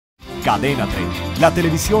Cadena 30, la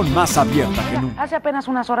televisión más abierta que nunca. Hace apenas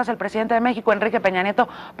unas horas el presidente de México, Enrique Peña Nieto,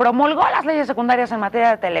 promulgó las leyes secundarias en materia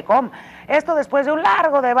de telecom. Esto después de un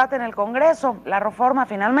largo debate en el Congreso. La reforma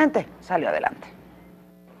finalmente salió adelante.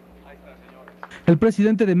 El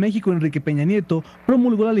presidente de México, Enrique Peña Nieto,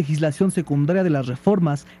 promulgó la legislación secundaria de las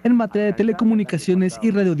reformas en materia de telecomunicaciones y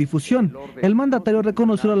radiodifusión. El mandatario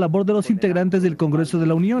reconoció la labor de los integrantes del Congreso de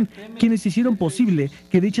la Unión, quienes hicieron posible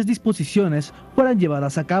que dichas disposiciones fueran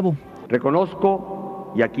llevadas a cabo.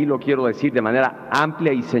 Reconozco, y aquí lo quiero decir de manera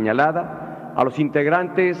amplia y señalada, a los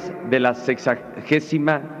integrantes de la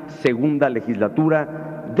 62ª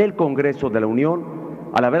legislatura del Congreso de la Unión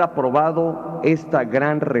al haber aprobado esta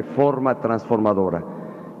gran reforma transformadora.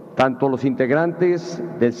 Tanto los integrantes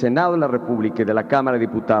del Senado de la República y de la Cámara de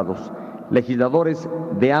Diputados, legisladores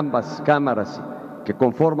de ambas cámaras que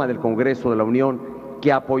conforman el Congreso de la Unión,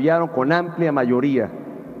 que apoyaron con amplia mayoría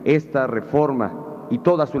esta reforma y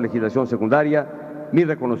toda su legislación secundaria, mi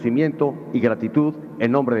reconocimiento y gratitud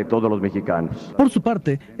en nombre de todos los mexicanos. Por su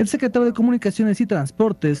parte, el secretario de Comunicaciones y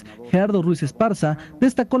Transportes, Gerardo Ruiz Esparza,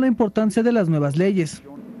 destacó la importancia de las nuevas leyes.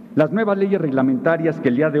 Las nuevas leyes reglamentarias que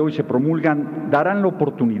el día de hoy se promulgan darán la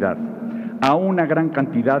oportunidad a una gran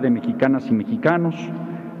cantidad de mexicanas y mexicanos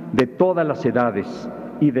de todas las edades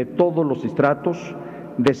y de todos los estratos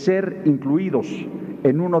de ser incluidos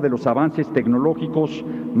en uno de los avances tecnológicos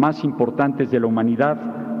más importantes de la humanidad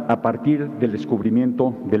a partir del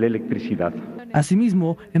descubrimiento de la electricidad.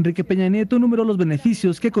 Asimismo, Enrique Peña Nieto enumeró los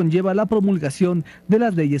beneficios que conlleva la promulgación de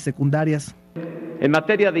las leyes secundarias. En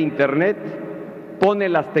materia de Internet, pone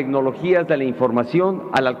las tecnologías de la información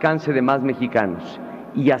al alcance de más mexicanos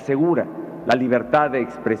y asegura la libertad de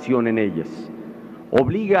expresión en ellas.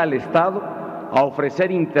 Obliga al Estado a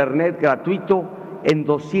ofrecer Internet gratuito en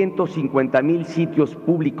 250,000 sitios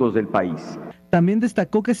públicos del país. También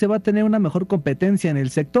destacó que se va a tener una mejor competencia en el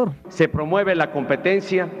sector. Se promueve la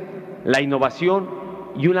competencia, la innovación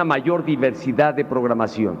y una mayor diversidad de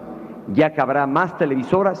programación, ya que habrá más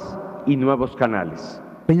televisoras y nuevos canales.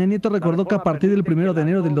 Peña Nieto recordó que a partir del 1 de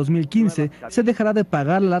enero del 2015 se dejará de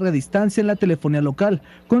pagar la larga distancia en la telefonía local,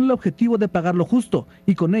 con el objetivo de pagar lo justo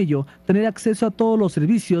y con ello tener acceso a todos los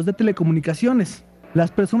servicios de telecomunicaciones. Las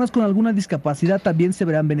personas con alguna discapacidad también se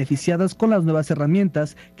verán beneficiadas con las nuevas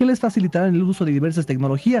herramientas que les facilitarán el uso de diversas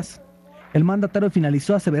tecnologías. El mandatario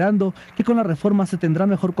finalizó aseverando que con la reforma se tendrá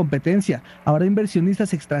mejor competencia, habrá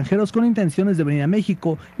inversionistas extranjeros con intenciones de venir a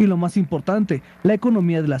México y lo más importante, la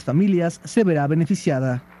economía de las familias se verá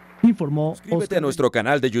beneficiada. Informó. Suscríbete a nuestro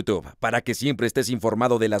canal de YouTube para que siempre estés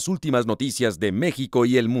informado de las últimas noticias de México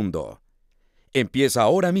y el mundo. Empieza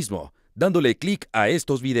ahora mismo dándole clic a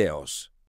estos videos.